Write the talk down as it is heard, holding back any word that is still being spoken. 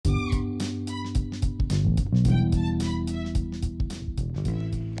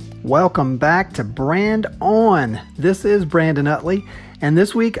Welcome back to Brand On. This is Brandon Utley, and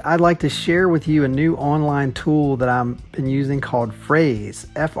this week I'd like to share with you a new online tool that I've been using called Frase,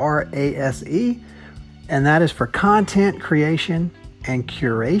 F-R-A-S-E, and that is for content creation and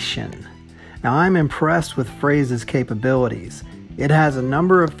curation. Now, I'm impressed with Frase's capabilities. It has a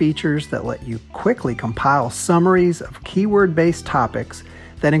number of features that let you quickly compile summaries of keyword-based topics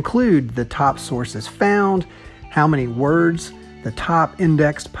that include the top sources found, how many words the top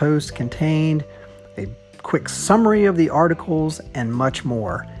indexed post contained, a quick summary of the articles, and much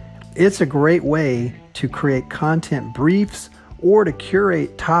more. It's a great way to create content briefs or to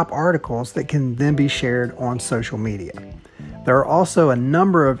curate top articles that can then be shared on social media. There are also a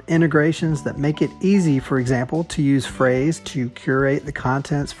number of integrations that make it easy, for example, to use Frase to curate the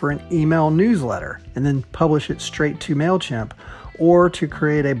contents for an email newsletter and then publish it straight to MailChimp, or to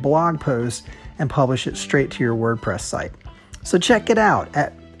create a blog post and publish it straight to your WordPress site. So check it out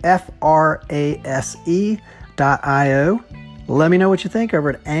at frase.io. Let me know what you think over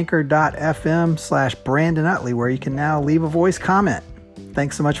at anchor.fm/Brandon Utley, where you can now leave a voice comment.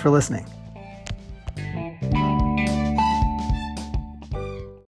 Thanks so much for listening.